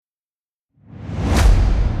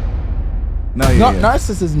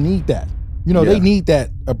Narcissists need that. They need that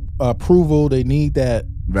approval. They need that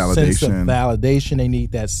sense of validation. They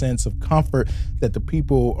need that sense of comfort that the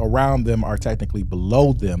people around them are technically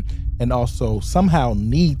below them and also somehow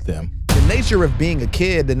need them. The nature of being a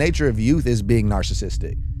kid, the nature of youth is being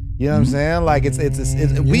narcissistic. You know what I'm saying? Like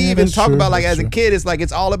we even talk about as a kid, it's like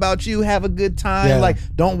it's all about you. Have a good time. Yeah. Like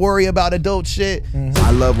don't worry about adult shit.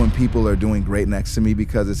 I love when people are doing great next to me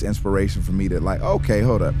because it's inspiration for me to okay,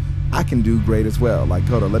 hold up, I can do great as well. Like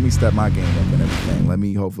hold up, let me step my game up and everything. Let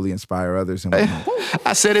me hopefully inspire others. And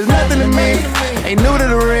I said it's nothing to me. Ain't new to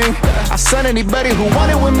the ring. I son anybody who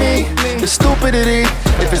wanted with me. The stupidity.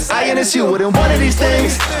 If it's I and it's you, then one of these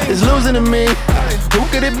things is losing to me. Who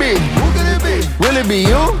could it be? Will it be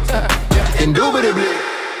you? Indubitably.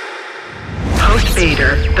 Host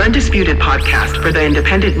Vader, the undisputed podcast for the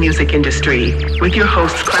independent music industry, with your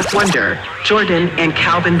hosts Clef Wonder, Jordan, and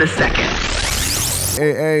Calvin II.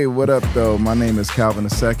 Hey, what up, though? My name is Calvin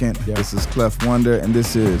II. Yeah. This is Clef Wonder, and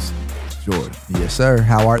this is Jordan. Yes, sir.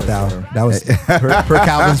 How art thou? That was per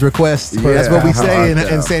Calvin's request. That's what we say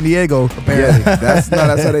in San Diego, apparently. Yeah, that's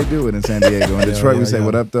how they do it in San Diego. In Detroit, we say,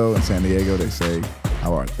 what up, though? In San Diego, they say,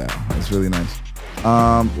 how art thou? It's really nice.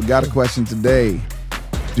 We got a question today.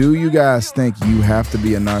 Do you guys think you have to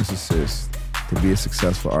be a narcissist to be a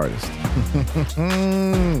successful artist?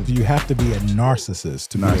 Do you have to be a narcissist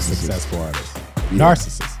to be a successful artist? Yeah.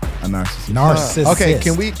 Narcissist. A narcissist. Narcissist. Okay,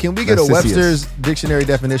 can we get a Webster's dictionary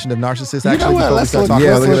definition of narcissist? Actually, let's look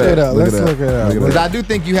it up. Because I do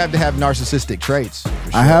think you have to have narcissistic traits. Sure.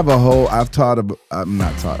 I have I've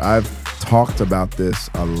talked about this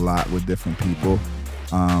a lot with different people.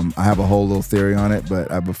 I have a whole little theory on it,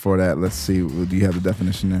 but before that, let's see. Do you have the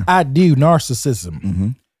definition there? I do.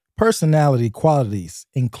 Narcissism. Personality qualities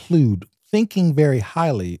include thinking very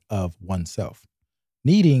highly of oneself,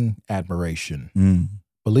 needing admiration,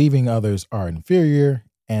 believing others are inferior,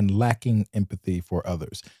 and lacking empathy for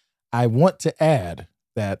others. I want to add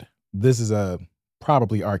that this is a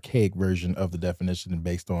probably archaic version of the definition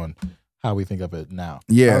based on how we think of it now.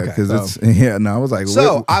 Yeah, because I was like,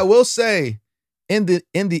 so I will say, in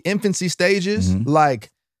the infancy stages,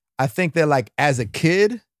 I think that as a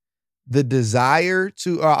kid, the desire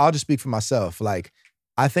to, or I'll just speak for myself,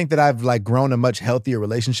 I think that I've grown a much healthier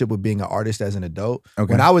relationship with being an artist as an adult.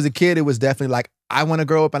 Okay. When I was a kid, it was definitely I want to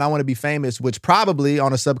grow up and I want to be famous, which probably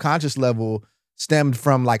on a subconscious level stemmed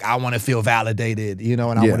from I want to feel validated, and I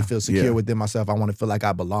want to feel secure within myself. I want to feel like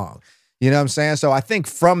I belong. You know what I'm saying? So I think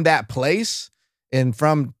from that place and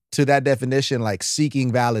to that definition,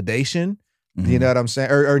 seeking validation, you know what I'm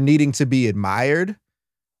saying? Or needing to be admired,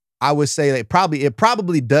 I would say it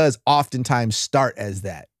probably does oftentimes start as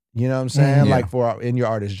that. You know what I'm saying? In your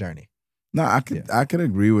artist journey. No, I could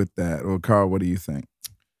agree with that. Well, Carl, what do you think?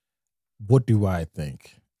 What do I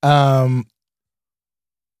think? We're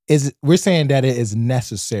saying that it is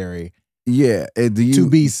necessary. Yeah. To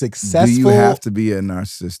be successful. Do you have to be a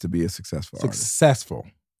narcissist to be a successful artist? Successful.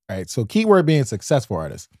 Right. So keyword being successful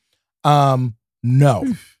artist. No.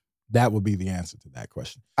 That would be the answer to that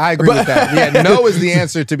question. I agree with that. Yeah, no is the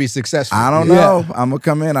answer to be successful. I don't know. I'm gonna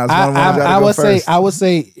come in. I would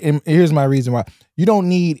say, and here's my reason why. You don't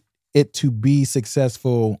need it to be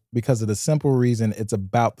successful because of the simple reason it's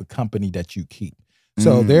about the company that you keep.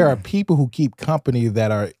 So there are people who keep company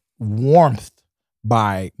that are warmed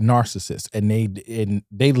by narcissists, and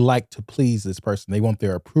they like to please this person. They want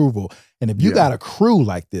their approval. And if you got a crew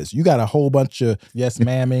like this, you got a whole bunch of yes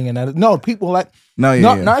mamming and that. No, people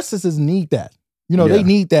narcissists need that. They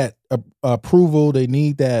need that approval. They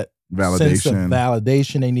need that sense of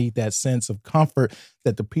validation. They need that sense of comfort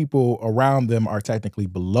that the people around them are technically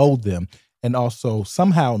below them and also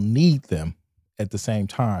somehow need them at the same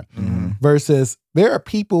time. Versus there are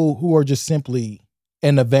people who are just simply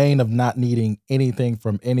in the vein of not needing anything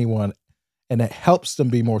from anyone, and it helps them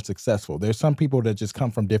be more successful. There's some people that just come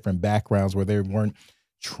from different backgrounds where they weren't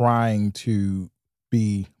trying to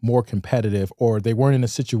be more competitive, or they weren't in a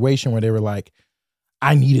situation where they were like,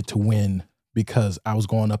 I needed to win because I was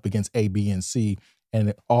going up against A, B, and C,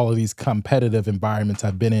 and all of these competitive environments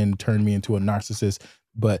I've been in turned me into a narcissist.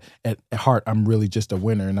 But at heart, I'm really just a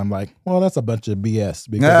winner. And I'm like, well, that's a bunch of BS,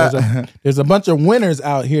 because there's a bunch of winners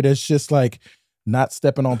out here that's just not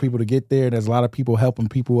stepping on people to get there. There's a lot of people helping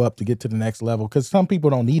people up to get to the next level, because some people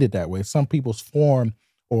don't need it that way. Some people's form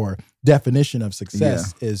or definition of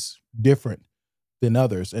success is different than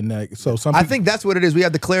others. And I think that's what it is. We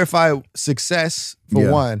have to clarify success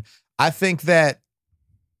for one. I think that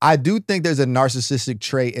I do think there's a narcissistic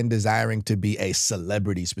trait in desiring to be a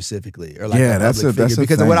celebrity specifically, or that's a figure.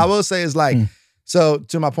 Because what I will say is So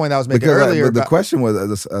to my point I was making because earlier, the question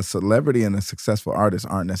was a celebrity and a successful artist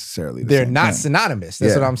aren't necessarily they're same not thing. synonymous.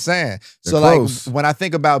 That's what I'm saying. They're So close. like when I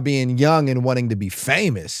think about being young and wanting to be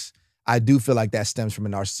famous, I do feel like that stems from a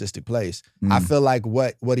narcissistic place. I feel like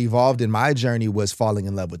what evolved in my journey was falling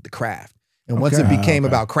in love with the craft. And once it became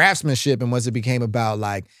about craftsmanship and once it became about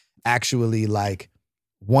like actually like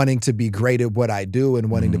wanting to be great at what I do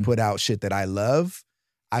and wanting to put out shit that I love,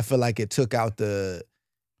 I feel like it took out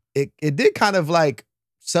it did kind of like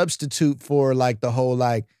substitute for like the whole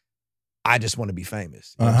like, I just want to be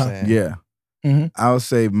famous. You know what I'm saying? Yeah. Mm-hmm. I would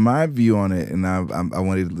say my view on it, and I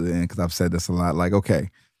wanted to end because I've said this a lot, like, okay,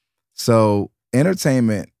 so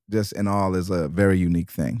entertainment just in all is a very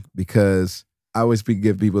unique thing because I always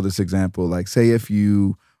give people this example, like say if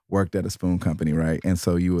you worked at a spoon company, right? And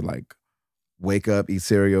so you would like wake up, eat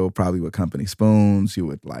cereal, probably with company spoons. You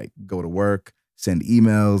would like go to work, send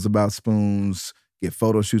emails about spoons, get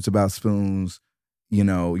photo shoots about spoons. You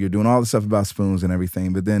know, you're doing all the stuff about spoons and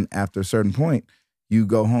everything. But then after a certain point, you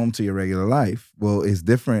go home to your regular life. Well, it's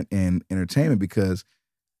different in entertainment because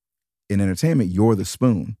in entertainment, you're the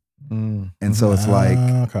spoon. And so it's like,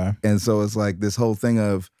 and so it's like this whole thing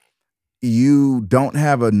of you don't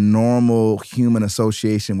have a normal human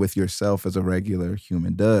association with yourself as a regular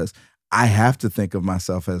human does. I have to think of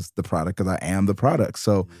myself as the product because I am the product.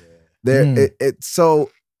 So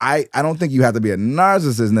I don't think you have to be a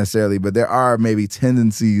narcissist necessarily, but there are maybe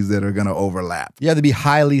tendencies that are going to overlap. You have to be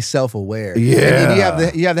highly self-aware. Yeah.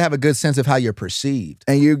 And you have to have a good sense of how you're perceived.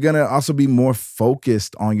 And you're going to also be more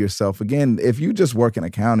focused on yourself. Again, if you just work in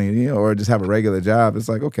accounting, or just have a regular job, it's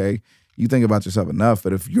like, okay, you think about yourself enough.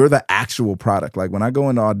 But if you're the actual product, like when I go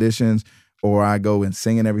into auditions or I go and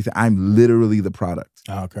sing and everything, I'm literally the product.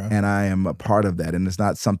 And I am a part of that. And it's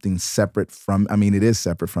not something separate from, I mean, it is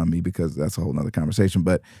separate from me because that's a whole nother conversation.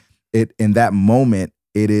 But in that moment,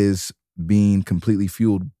 it is being completely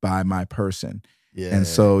fueled by my person. Yeah. And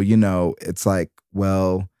so, it's like,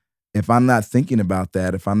 well, if I'm not thinking about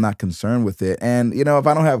that, if I'm not concerned with it, and, if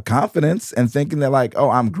I don't have confidence and thinking that like, oh,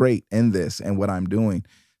 I'm great in this and what I'm doing.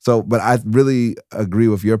 So, but I really agree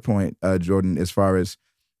with your point, Jordan, as far as,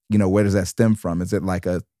 where does that stem from? Is it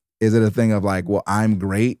a thing of like, well, I'm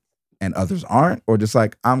great and others aren't? Or just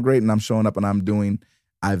like, I'm great and I'm showing up and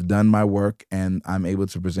I've done my work and I'm able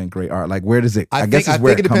to present great art. Like, where does it, I think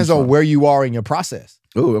it depends on where you are in your process.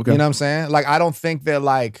 Oh, okay. You know what I'm saying? Like, I don't think that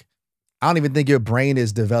like, I don't even think your brain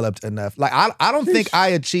is developed enough. Like, I don't think I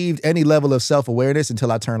achieved any level of self-awareness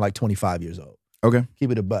until I turned like 25 years old. Okay. Keep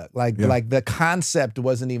it a buck. Like the concept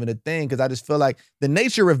wasn't even a thing because I just feel like the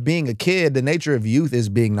nature of being a kid, the nature of youth is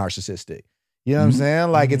being narcissistic. You know what I'm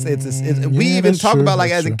saying? Like it's we even talk about like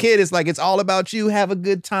as a kid, it's like it's all about you, have a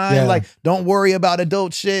good time, like don't worry about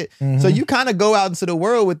adult shit. So you kind of go out into the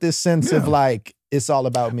world with this sense of like it's all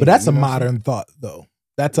about me. But that's a modern thought though.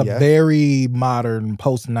 That's a very modern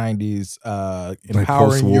post-90s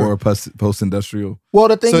empowering post-war, post-industrial. Well,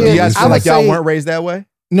 the thing is, do you guys feel like y'all weren't raised that way?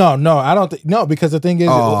 No, I don't think because the thing is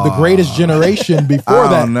the greatest generation before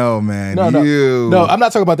that. No, man. No, I'm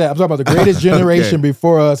not talking about that. I'm talking about the greatest generation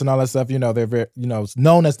before us and all that stuff. They're very,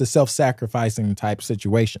 known as the self-sacrificing type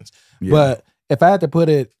situations. Yeah. But if I had to put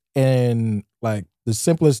it in like the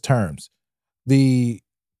simplest terms, the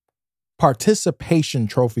participation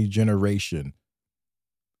trophy generation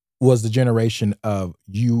was the generation of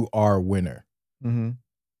you are a winner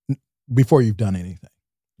before you've done anything.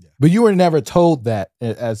 But you were never told that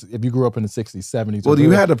as if you grew up in the 60s, 70s. Well,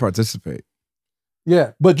 you had to participate.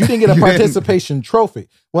 Yeah, but you didn't get a participation trophy.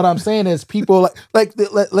 What I'm saying is people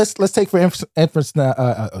let's take for instance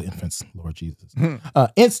now, Lord Jesus.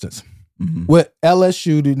 Instance. With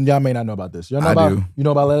LSU, y'all may not know about this. Y'all know do. You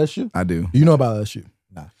know about LSU? I do. You know about LSU?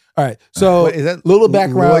 Nah. All right. So is that little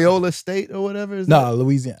background. Loyola State or whatever? Is no,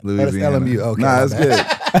 Louisiana. That's LMU. Okay. Nah, that's good.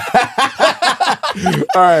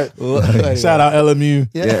 All right. Shout out LMU.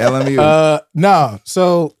 Yeah, LMU. No.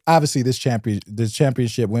 So obviously this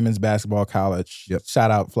championship, women's basketball college. Yep.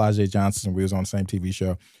 Shout out Flau'jae Johnson. We was on the same TV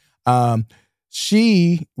show.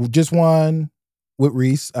 She just won with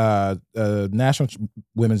Reese national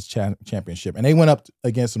women's championship, and they went up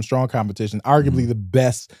against some strong competition. Arguably the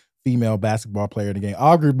best female basketball player in the game.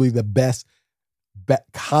 Arguably the best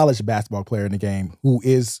college basketball player in the game, who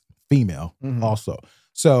is female also.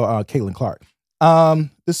 So Caitlin Clark.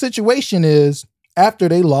 The situation is after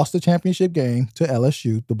they lost the championship game to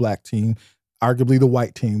LSU, the black team, arguably the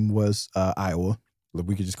white team was Iowa.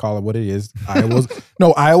 We could just call it what it is.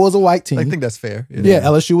 Iowa's a white team. I think that's fair. Yeah,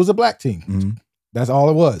 LSU was a black team. That's all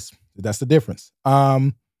it was. That's the difference.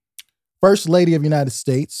 First Lady of the United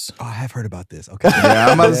States. Oh, I have heard about this. Okay. Yeah,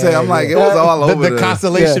 I'm about to say, I'm like, it was all over the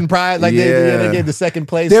Constellation Prize. Like they gave the second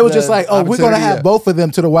place. They were just like, oh, we're going to have both of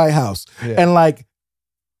them to the White House. Yeah. And like,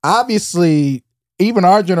 obviously, even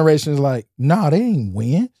our generation is like, nah, they ain't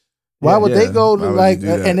win. Why would they go to like,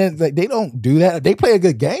 and then like, they don't do that. They play a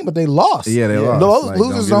good game, but they lost. Yeah, they lost. Those like,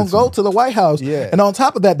 losers don't go to the White House. Yeah. And on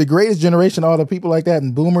top of that, the greatest generation, all the people like that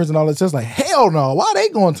and boomers and all that, just like, hell no, why are they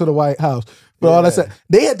going to the White House? But all that stuff,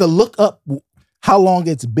 they had to look up how long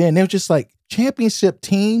it's been. They were just like championship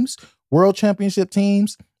teams, world championship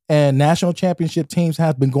teams, and national championship teams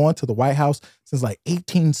have been going to the White House since like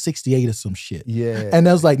 1868 or some shit. Yeah. And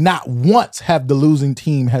there was like not once have the losing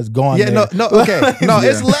team has gone there. Okay. No,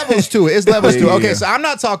 it's levels to it. It's levels to it. Okay, so I'm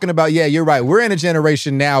not talking about, you're right. We're in a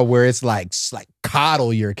generation now where it's like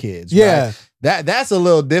coddle your kids. Yeah. Right? That's a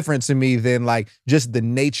little different to me than like just the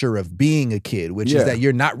nature of being a kid, which is that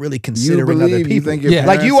you're not really considering other people.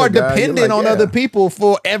 Like you are dependent on other people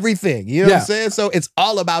for everything. You know what I'm saying? So it's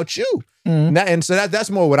all about you. Mm-hmm. And so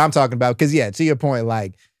that's more what I'm talking about. Because to your point,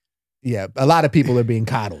 like, a lot of people are being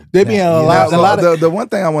coddled. They're being the one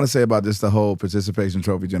thing I want to say about just the whole participation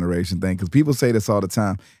trophy generation thing, because people say this all the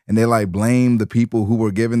time, and they like blame the people who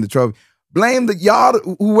were given the trophy. Blame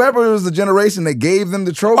whoever was the generation that gave them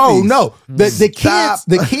the trophies. Oh no, the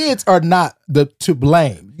kids are not to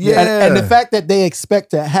blame. Yeah, and the fact that they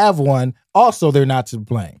expect to have one, also they're not to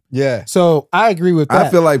blame. Yeah. So I agree with that. I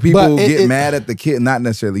feel like people get mad at the kid, not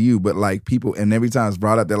necessarily you, but like people, and every time it's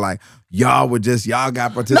brought up, they're like, y'all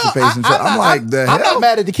got participation. I'm not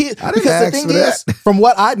mad at the kids because the thing is, from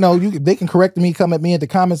what I know, they can correct me, come at me in the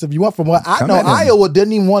comments if you want. From what I know, Iowa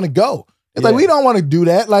didn't even want to go. It's like, we don't want to do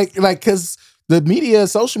that. Like, cause the media,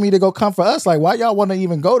 social media go come for us. Like, why y'all want to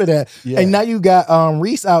even go to that? Yeah. And now you got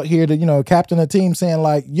Reese out here to, captain the team saying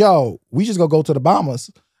like, yo, we just go to the Obama's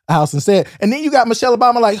house instead. And then you got Michelle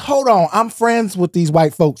Obama like, hold on, I'm friends with these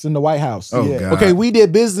white folks in the White House. Oh, God. Okay, we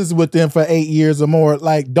did business with them for 8 years or more.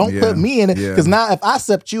 Like, don't put me in it. Because now if I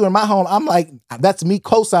accept you in my home, I'm like, that's me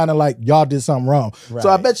co-signing like y'all did something wrong. Right. So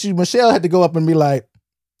I bet you Michelle had to go up and be like,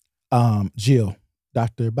 Jill,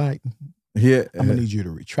 Dr. Biden. Yeah, I'm gonna need you to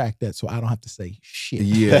retract that so I don't have to say shit.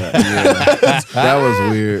 Yeah. That was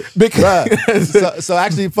weird. Because so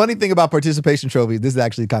actually, funny thing about participation trophy. This is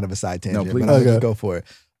actually kind of a side tangent, but I'm gonna just go for it.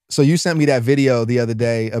 So you sent me that video the other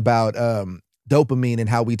day about dopamine and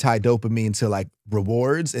how we tie dopamine to like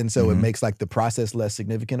rewards, and so it makes like the process less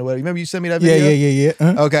significant or whatever. Remember you sent me that video? Yeah.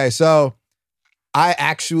 Uh-huh. Okay, so I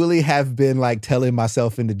actually have been like telling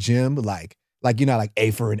myself in the gym like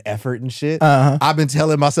A for an effort and shit. Uh-huh. I've been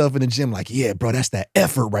telling myself in the gym, like, yeah, bro, that's that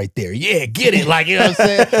effort right there. Yeah, get it. Like, you know what I'm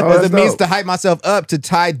saying? Because it means to hype myself up, to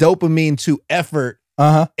tie dopamine to effort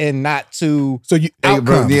and not to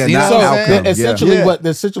outcomes. Yeah, you know not outcomes.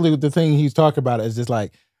 Essentially, the thing he's talking about is just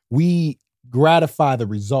like, we gratify the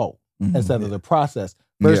result instead of the process.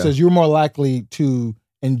 Versus you're more likely to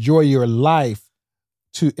enjoy your life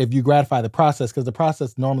if you gratify the process, because the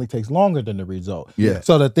process normally takes longer than the result. Yeah.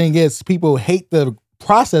 So the thing is, people hate the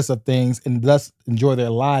process of things and thus enjoy their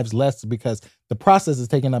lives less because the process is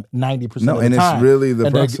taking up 90% of the time. No, and it's really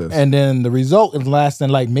the process. And then the result is lasting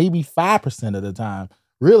like maybe 5% of the time.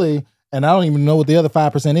 Really, and I don't even know what the other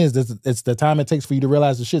 5% is. It's the time it takes for you to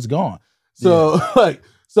realize the shit's gone. So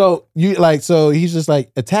so he's just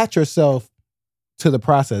like, attach yourself to the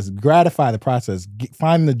process, gratify the process,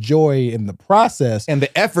 find the joy in the process and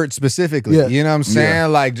the effort specifically. Yeah. You know what I'm saying? Yeah.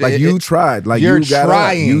 Like you tried, like you're you got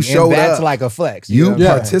trying, you showed and that's up. like a flex. You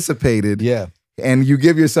participated, and you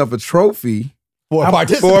give yourself a trophy for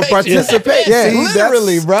participation. Yeah,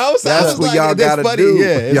 literally, bro. So that's what y'all gotta do.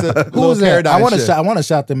 Yeah, it's who's that? I want to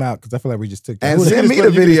shout them out because I feel like we just took that. And send me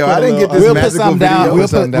the video. I didn't get this magical video.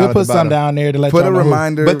 We'll put some down there to let put y'all a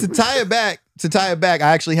reminder. But to tie it back, I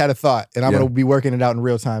actually had a thought, and I'm going to be working it out in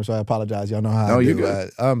real time, so I apologize. Y'all know how I do.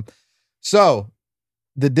 Good. So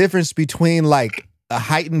the difference between like a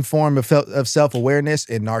heightened form of self-awareness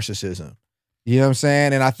and narcissism. You know what I'm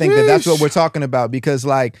saying? And I think that's what we're talking about, because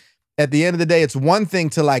like at the end of the day, it's one thing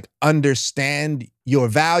to like understand your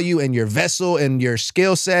value and your vessel and your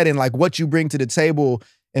skill set and like what you bring to the table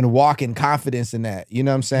and walk in confidence in that. You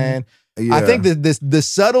know what I'm saying? Yeah. I think that the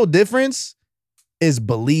subtle difference is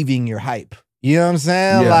believing your hype. You know what I'm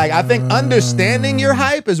saying? Yeah. Like, I think understanding your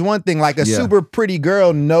hype is one thing. Like a super pretty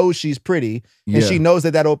girl knows she's pretty and she knows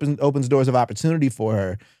that opens doors of opportunity for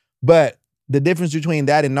her. But the difference between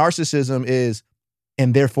that and narcissism is,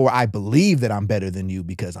 and therefore I believe that I'm better than you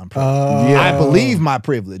because I'm privileged. I believe my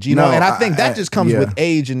privilege, you know? And I think that just comes with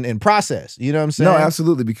age and process. You know what I'm saying? No,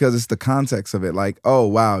 absolutely, because it's the context of it. Like, oh,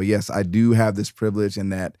 wow, yes, I do have this privilege in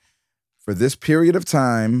that for this period of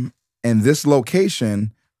time and this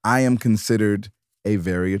location, I am considered a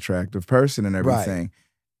very attractive person and everything. Right.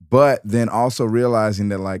 But then also realizing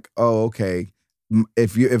that like, oh, okay,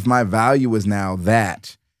 if my value is now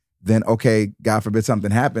that, then okay, God forbid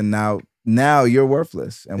something happened, now you're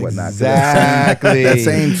worthless and whatnot. Exactly. That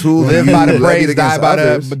same tool. Live by the praise, die by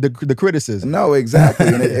the criticism. No, exactly.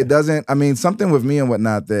 And it doesn't, I mean, something with me and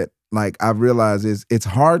whatnot that like I've realized is it's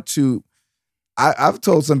hard to, I've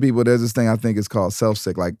told some people there's this thing I think is called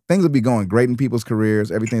self-sick. Like things will be going great in people's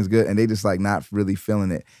careers, everything's good, and they just like not really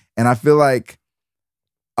feeling it. And I feel like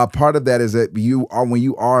a part of that is that when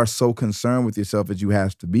you are so concerned with yourself as you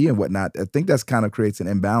have to be and whatnot, I think that's kind of creates an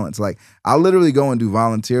imbalance. Like I'll literally go and do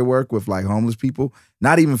volunteer work with like homeless people,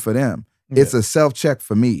 not even for them. Yeah. It's a self-check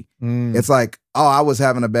for me. It's like, oh, I was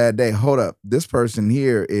having a bad day. Hold up. This person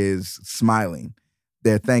here is smiling.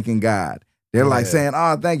 They're thanking God. They're like saying,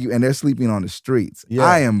 oh, thank you. And they're sleeping on the streets. Yeah.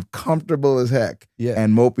 I am comfortable as heck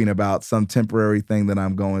and moping about some temporary thing that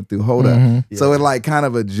I'm going through. Hold up. Yeah. So it like kind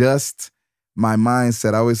of adjusts my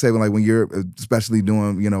mindset. I always say when you're especially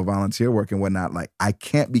doing, volunteer work and whatnot, like I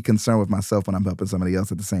can't be concerned with myself when I'm helping somebody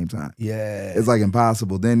else at the same time. Yeah. It's like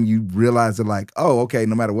impossible. Then you realize that like, oh, okay,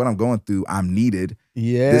 no matter what I'm going through, I'm needed.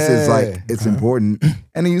 Yeah. This is like, it's important.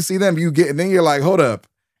 And then you see them, and then you're like, hold up.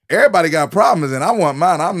 Everybody got problems and I want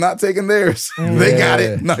mine. I'm not taking theirs. They got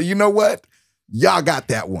it. No, you know what? Y'all got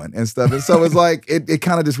that one and stuff. And so it's like, it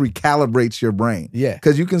kind of just recalibrates your brain. Yeah.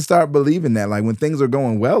 Because you can start believing that. Like when things are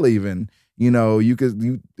going well even, what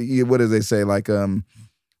do they say? Like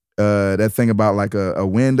that thing about like a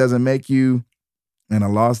win doesn't make you and a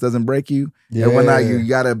loss doesn't break you. Yeah. And whatnot, you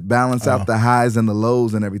got to balance out the highs and the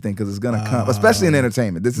lows and everything because it's going to come, especially in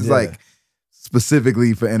entertainment. This is like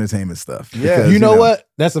specifically for entertainment stuff. Yeah. Because, you know what?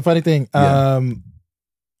 That's the funny thing. Yeah.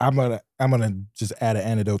 I'm gonna just add an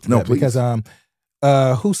anecdote to that please. Because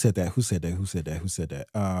who said that?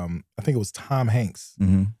 I think it was Tom Hanks.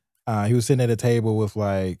 Mm-hmm. He was sitting at a table with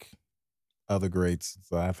like other greats.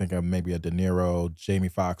 So I think maybe a De Niro, Jamie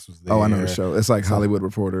Foxx was there. Oh, I know the show. It's like Hollywood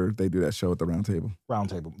Reporter. They do that show at the Round Table.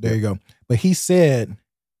 There you go. But he said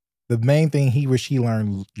the main thing he wished he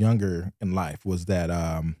learned younger in life was that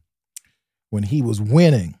when he was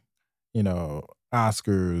winning,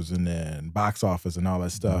 Oscars and then box office and all that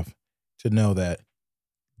stuff, to know that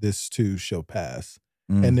this too shall pass.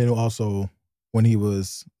 And then also when he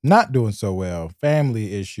was not doing so well,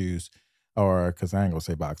 family issues, or because I ain't gonna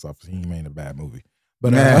say box office, he made a bad movie.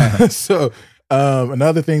 But and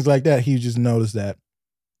other things like that, he just noticed that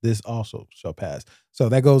this also shall pass. So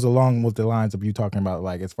that goes along with the lines of you talking about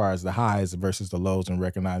like as far as the highs versus the lows and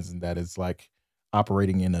recognizing that it's like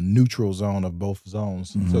operating in a neutral zone of both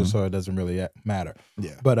zones. So it doesn't really matter.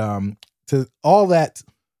 Yeah. But to all that,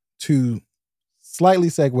 to slightly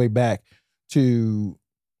segue back to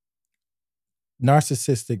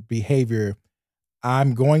narcissistic behavior,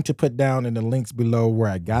 I'm going to put down in the links below where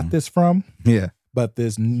I got this from. Yeah. But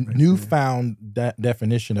this newfound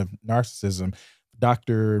definition of narcissism,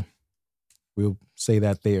 we'll say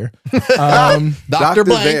that there. Dr.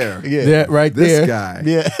 Blank. There. Yeah. Right this there. Guy.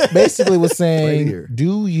 Yeah. Basically was saying, this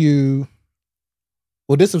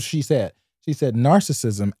is what she said. She said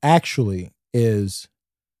narcissism actually is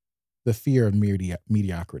the fear of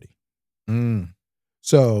mediocrity.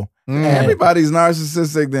 So everybody's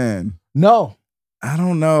narcissistic then. No. I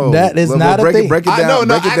don't know. That is not a thing. Break it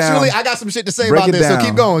down. I got some shit to say about this. So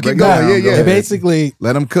keep going. Yeah. Basically,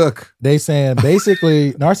 let them cook. They saying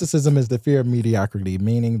basically narcissism is the fear of mediocrity,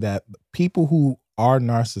 meaning that people who are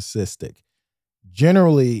narcissistic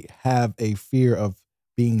generally have a fear of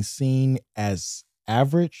being seen as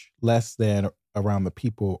average, less than around the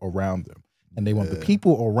people around them. And they want the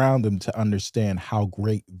people around them to understand how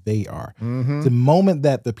great they are. The moment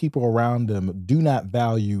that the people around them do not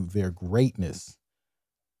value their greatness,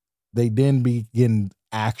 they then begin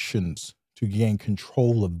actions to gain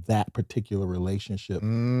control of that particular relationship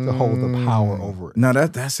to hold the power over it. No,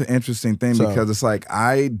 that's an interesting thing because it's like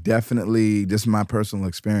I definitely, just my personal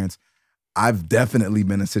experience, I've definitely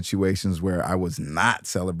been in situations where I was not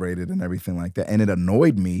celebrated and everything like that. And it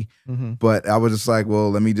annoyed me, but I was just like, well,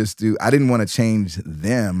 let me just I didn't want to change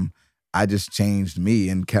them. I just changed me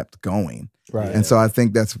and kept going. Right. And so I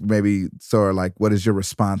think that's maybe sort of like, what is your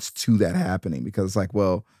response to that happening? Because it's like,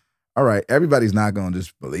 well, all right, everybody's not going to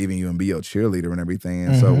just believe in you and be your cheerleader and everything.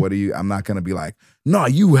 And so I'm not going to be like, no,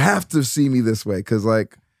 you have to see me this way. Cause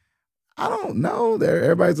like, I don't know.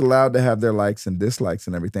 Everybody's allowed to have their likes and dislikes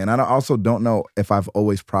and everything. And I also don't know if I've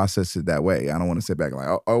always processed it that way. I don't want to sit back and like,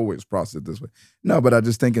 I always process it this way. No, but I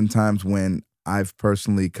just think in times when I've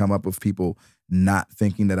personally come up with people not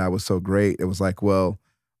thinking that I was so great, it was like, well,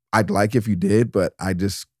 I'd like if you did, but I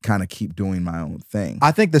just kind of keep doing my own thing.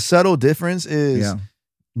 I think the subtle difference is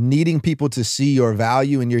needing people to see your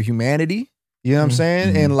value and your humanity. You know what I'm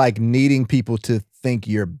saying? And like needing people to think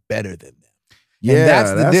you're better than them. Yeah, and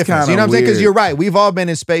that's the difference. You know what I'm saying? Because weird. you're right. We've all been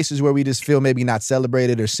in spaces where we just feel maybe not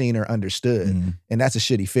celebrated or seen or understood. And that's a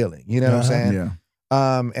shitty feeling. You know what I'm saying? Yeah.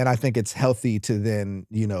 And I think it's healthy to then,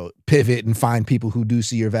 you know, pivot and find people who do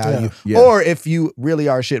see your value. Yeah. Or if you really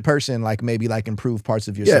are a shit person, like maybe like improve parts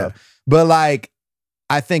of yourself. But like,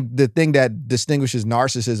 I think the thing that distinguishes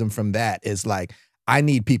narcissism from that is like, I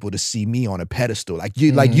need people to see me on a pedestal. Like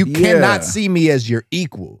you, you cannot see me as your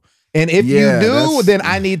equal. And if you do, then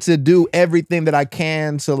I need to do everything that I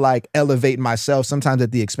can to like elevate myself, sometimes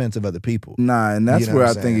at the expense of other people. Nah, and that's You know where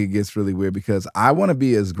what I I'm think saying? it gets really weird because I want to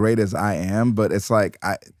be as great as I am, but it's like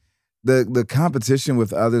the competition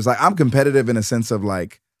with others. Like I'm competitive in a sense of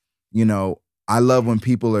like, you know, I love when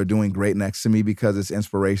people are doing great next to me because it's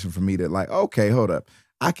inspiration for me to like, okay, hold up.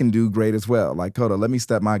 I can do great as well. Like, hold on, let me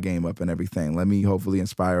step my game up and everything. Let me hopefully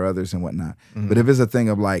inspire others and whatnot. But if it's a thing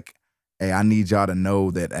of like, hey, I need y'all to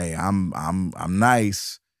know that, hey, I'm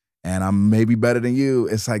nice and I'm maybe better than you.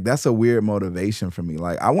 It's like, that's a weird motivation for me.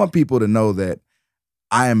 Like, I want people to know that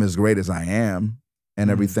I am as great as I am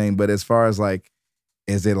and everything. But as far as like,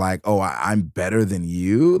 is it like, oh, I'm better than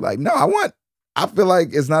you? Like, no, I feel like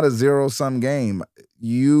it's not a zero-sum game.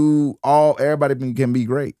 Everybody can be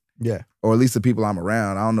great. Yeah. Or at least the people I'm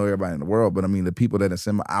around. I don't know everybody in the world, but I mean, the people that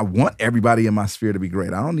are I want everybody in my sphere to be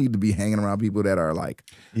great. I don't need to be hanging around people that are like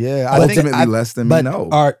ultimately less than me. No.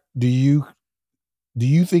 Art, do you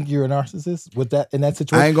think you're a narcissist with that in that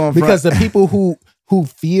situation? I ain't going because the people who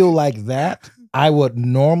feel like that, I would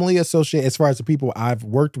normally associate, as far as the people I've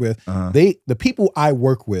worked with, the people I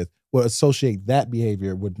work with would associate that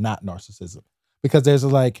behavior with not narcissism. Because there's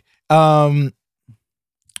like, well,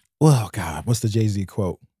 God, what's the Jay-Z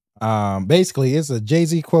quote? Basically, it's a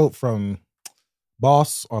Jay-Z quote from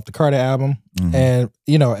Boss off the Carter album. And,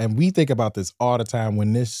 you know, and we think about this all the time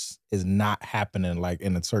when this is not happening like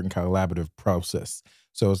in a certain collaborative process.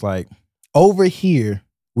 So it's like, over here,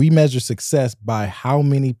 we measure success by how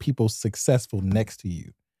many people successful next to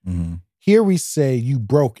you. Here we say you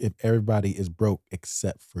broke if everybody is broke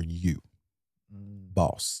except for you.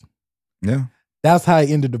 Boss. Yeah. That's how I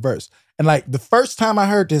ended the verse. And like the first time I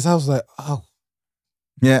heard this, I was like, oh,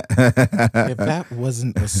 yeah. if that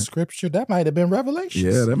wasn't a scripture, that might have been Revelation.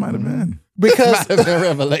 Yeah, that might have been. Because might have been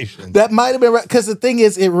Revelation. That might have been because the thing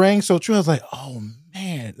is, it rang so true. I was like, oh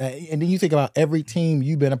man. And then you think about every team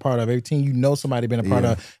you've been a part of, every team you know somebody been a part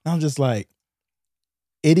of. And I'm just like,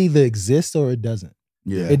 it either exists or it doesn't.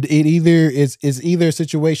 Yeah. It either is either a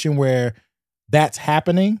situation where that's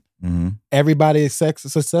happening, everybody is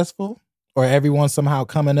successful, or everyone somehow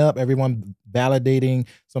coming up, everyone validating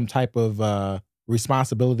some type of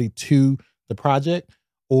responsibility to the project,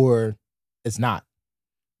 or it's not.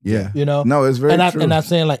 Yeah. You know? No, it's very true. And I'm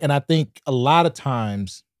saying like, and I think a lot of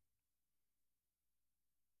times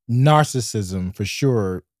narcissism for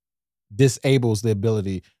sure disables the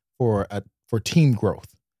ability for team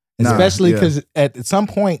growth. Especially because at some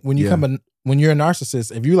point when you when you're a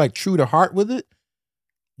narcissist, if you're like true to heart with it,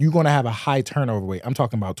 you're going to have a high turnover rate. I'm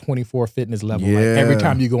talking about 24 fitness level. Like every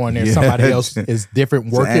time you go in there, somebody else is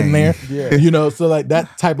different working there. Yeah. You know, so like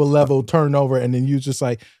that type of level turnover. And then you just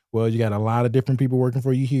like, well, you got a lot of different people working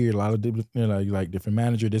for you here. A lot of different, you know, you like different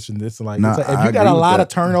manager, this and this. And like, it's like if you got a lot of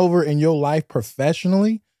turnover in your life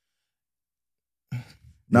professionally.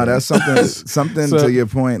 No, that's something so, to your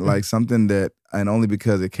point, like something that, and only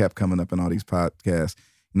because it kept coming up in all these podcasts,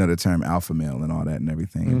 you know, the term alpha male and all that and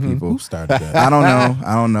everything. And people, who started that? I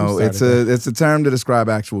don't know. It's a term to describe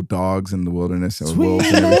actual dogs in the wilderness or wolves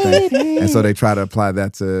and everything. And so they try to apply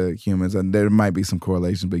that to humans. And there might be some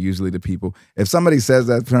correlation, but usually the people, if somebody says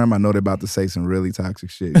that term, I know they're about to say some really toxic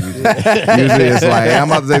shit. Usually it's like, hey, I'm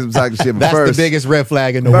about to say some toxic shit. But that's first, the biggest red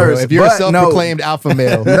flag in the world. If you're a self-proclaimed alpha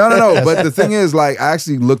male. No. But the thing is, like, I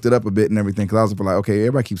actually looked it up a bit and everything because I was like, okay,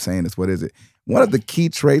 everybody keeps saying this. What is it? One of the key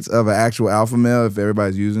traits of an actual alpha male, if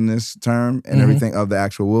everybody's using this term and everything of the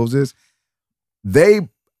actual wolves is, they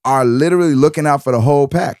are literally looking out for the whole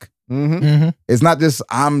pack. It's not just,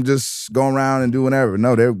 I'm just going around and doing whatever.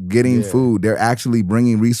 No, they're getting food. They're actually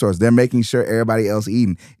bringing resources. They're making sure everybody else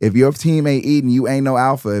eating. If your team ain't eating, you ain't no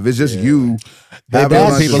alpha. If it's just you having a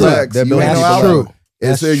bunch of sex, you ain't no alpha.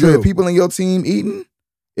 Is there people in your team eating?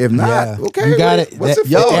 If not, okay. You got it.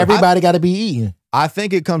 Everybody got to be eating. I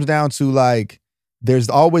think it comes down to like, there's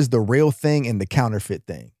always the real thing and the counterfeit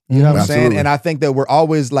thing. You know what I'm saying? And I think that we're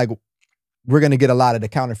always like, we're going to get a lot of the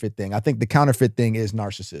counterfeit thing. I think the counterfeit thing is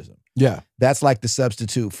narcissism. Yeah. That's like the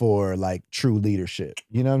substitute for like true leadership.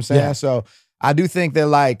 You know what I'm saying? Yeah. So I do think that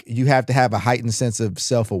like you have to have a heightened sense of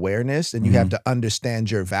self-awareness and you have to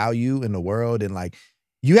understand your value in the world and like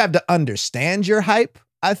you have to understand your hype,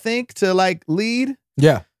 I think, to like lead.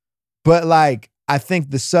 Yeah. But like, I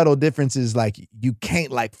think the subtle difference is like, you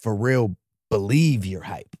can't like for real believe your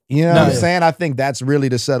hype. You know what I'm saying? I think that's really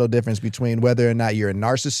the subtle difference between whether or not you're a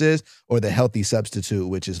narcissist or the healthy substitute,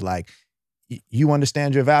 which is like, you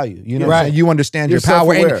understand your value. You know what I'm saying? You understand your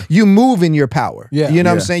power and you move in your power. Yeah. You know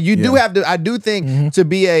what I'm saying? You do have to, I do think to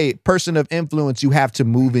be a person of influence, you have to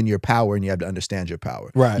move in your power and you have to understand your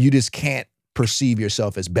power. Right. You just can't perceive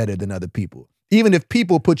yourself as better than other people. Even if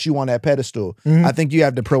people put you on that pedestal, I think you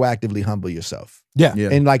have to proactively humble yourself. Yeah.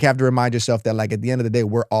 And like have to remind yourself that like at the end of the day,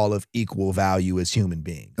 we're all of equal value as human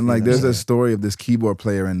beings. And like there's a story of this keyboard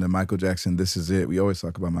player in the Michael Jackson, This Is It. We always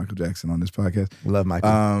talk about Michael Jackson on this podcast. Love Michael.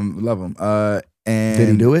 Love him. And did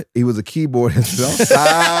he do it? He was a keyboardist.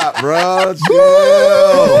 Stop, bro.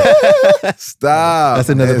 Chill. Stop. That's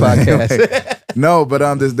another podcast. No, but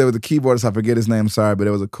there was a keyboardist, I forget his name, sorry, but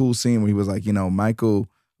it was a cool scene where he was like, you know, Michael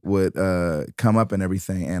would come up and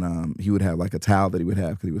everything, and he would have like a towel that he would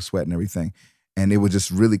have because he was sweating and everything, and it was just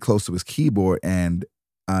really close to his keyboard, and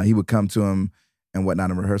he would come to him and whatnot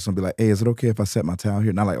in rehearsal and be like, hey, is it okay if I set my towel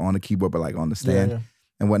here? Not like on the keyboard, but like on the stand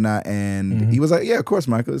and whatnot. And he was like, yeah, of course,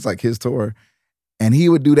 Michael. It's like his tour. And he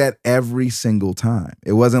would do that every single time.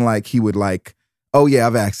 It wasn't like he would like, oh yeah,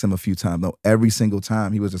 I've asked him a few times. No, every single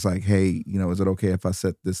time he was just like, hey, you know, is it okay if I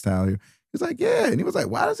set this towel here? He was like, yeah. And he was like,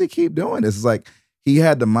 why does he keep doing this? It's like, he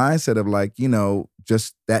had the mindset of like, you know,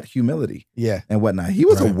 just that humility and whatnot. He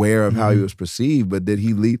was aware of how he was perceived, but did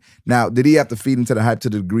he lead? Now, did he have to feed into the hype to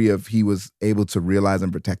the degree of he was able to realize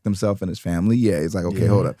and protect himself and his family? Yeah, he's like, okay,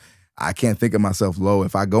 hold up. I can't think of myself low.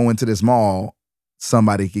 If I go into this mall,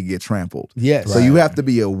 somebody could get trampled. Yes. So you have to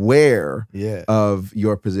be aware of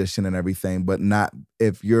your position and everything, but not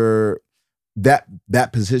if you're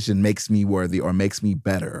that position makes me worthy or makes me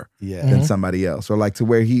better than somebody else. Or like to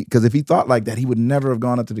where because if he thought like that, he would never have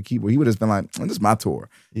gone up to the keyboard. He would have just been like, this is my tour.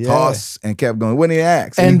 Toss and kept going. Wouldn't he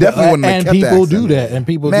ask? And he definitely wouldn't have kept asking. People do that. And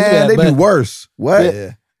people do that. Man, they do worse. What?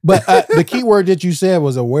 Yeah. But the key word that you said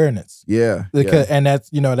was awareness. Yeah. And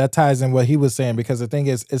that's, you know, that ties in what he was saying, because the thing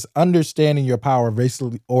is, it's understanding your power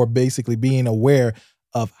basically being aware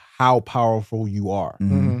of how powerful you are.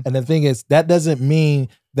 And the thing is, that doesn't mean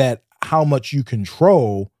that how much you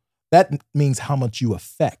control, that means how much you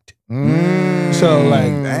affect. So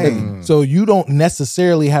like, so you don't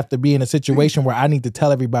necessarily have to be in a situation where I need to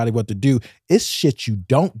tell everybody what to do. It's shit you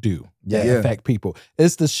don't do that affect people.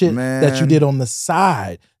 It's the shit that you did on the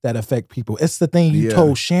side that affect people. It's the thing you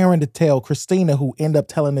told Sharon to tell Christina, who ended up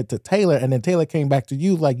telling it to Taylor, and then Taylor came back to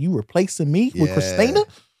you like, you replacing me with Christina?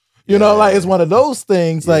 You know, like it's one of those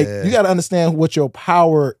things. Like you got to understand what your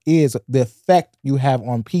power is, the effect you have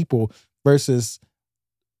on people versus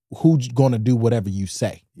who's going to do whatever you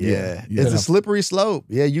say. It's a slippery slope.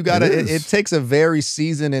 Yeah, you got to, it takes a very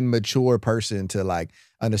seasoned and mature person to like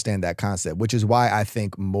understand that concept, which is why I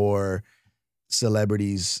think more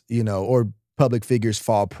celebrities, you know, or public figures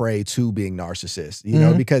fall prey to being narcissists, you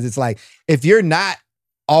know, because it's like, if you're not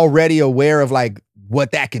already aware of like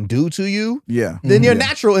what that can do to you, then your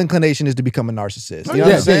natural inclination is to become a narcissist. You know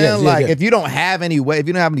what I'm saying? Like if you don't have any way, if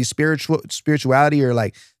you don't have any spirituality or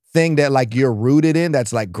like thing that like you're rooted in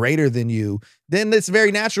that's like greater than you, then it's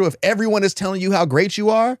very natural if everyone is telling you how great you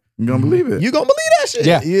are, you're gonna believe it. You're gonna believe that shit.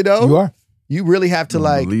 Yeah, you know? You are. You really have to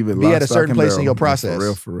like be at a certain place in your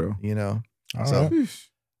process. For real. You know? So,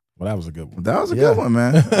 well, that was a good one. That was a good one,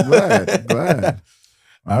 man. Glad.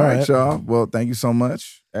 All right, y'all. Well, thank you so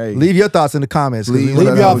much. Hey, leave your thoughts in the comments. Leave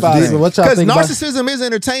your thoughts. Because narcissism is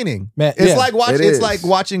entertaining. Man, it's like watching. It's like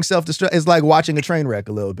watching self-destruct. It's like watching a train wreck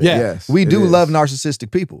a little bit. Yes, we do love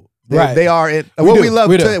narcissistic people. They are it. We love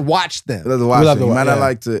to watch them. We love them. You might not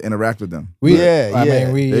like to interact with them. I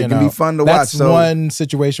mean, they can be fun to watch. That's one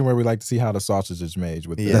situation where we like to see how the sausage is made.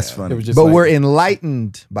 With that's funny. But we're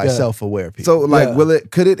enlightened by self-aware people. So,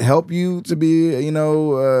 like, could it help you to be, you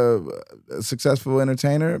know, a successful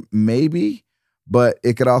entertainer? Maybe, but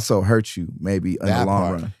it could also hurt you. Maybe in the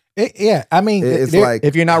long run. I mean, it's like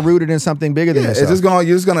if you're not rooted in something bigger than yourself,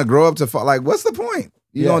 you're just gonna grow up to fall. Like, what's the point?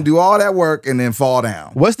 You're gonna do all that work and then fall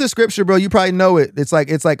down. What's the scripture, bro? You probably know it. It's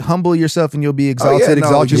like humble yourself and you'll be exalted.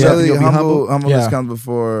 Exalt yourself and you'll be humble. Humbleness comes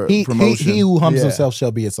before promotion. He who humbles himself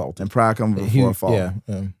shall be exalted. And pride comes before a fall.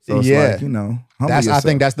 So it's like, you know, I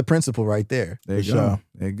think that's the principle right there. There you go.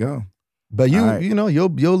 There you go. But you know, you'll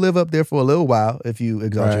live up there for a little while if you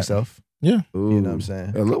exalt yourself. Yeah. Ooh, you know what I'm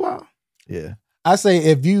saying? A little while. Yeah. I say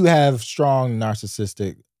if you have strong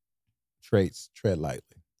narcissistic traits, tread lightly.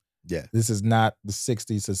 Yeah. This is not the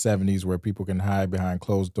 60s or 70s where people can hide behind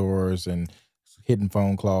closed doors and hidden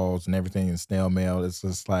phone calls and everything in snail mail. It's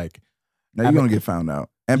just like, now you're going to get found out.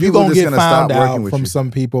 And you're people gonna just get gonna stop found working out with from you.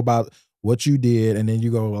 some people about what you did, and then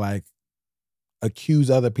you go like accuse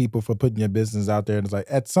other people for putting your business out there. And it's like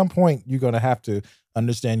at some point you're gonna have to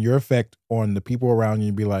understand your effect on the people around you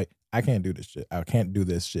and be like, I can't do this shit. I can't do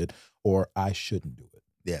this shit, or I shouldn't do it.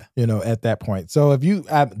 Yeah. You know, at that point. So if you,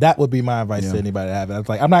 that would be my advice to anybody to have it. I was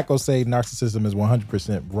like, I'm not going to say narcissism is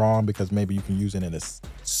 100% wrong because maybe you can use it in a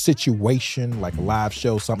situation like a live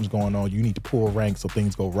show, something's going on. You need to pull rank so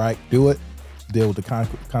things go right. Do it. Deal with the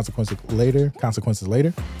consequences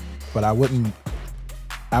later. But I wouldn't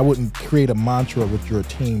create a mantra with your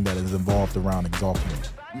team that is involved around exalting you.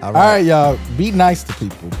 All right, y'all. Be nice to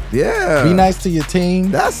people. Yeah. Be nice to your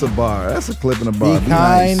team. That's a bar. That's a clip in a bar. Be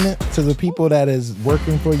kind nice to the people that is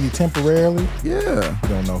working for you temporarily. Yeah. You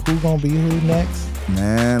don't know who's gonna be who next.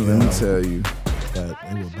 Man, let me tell you. But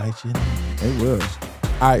it will bite you in the ass. It will.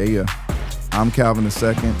 All right. Yeah. I'm Calvin II.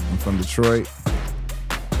 I'm from Detroit.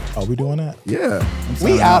 Oh, we doing that? Yeah.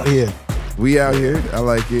 We out here. We out here. I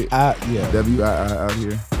like it. Yeah. WII out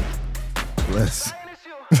here. Bless.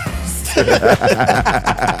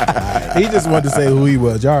 He just wanted to say who he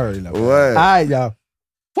was. Y'all already know. What? All right, y'all.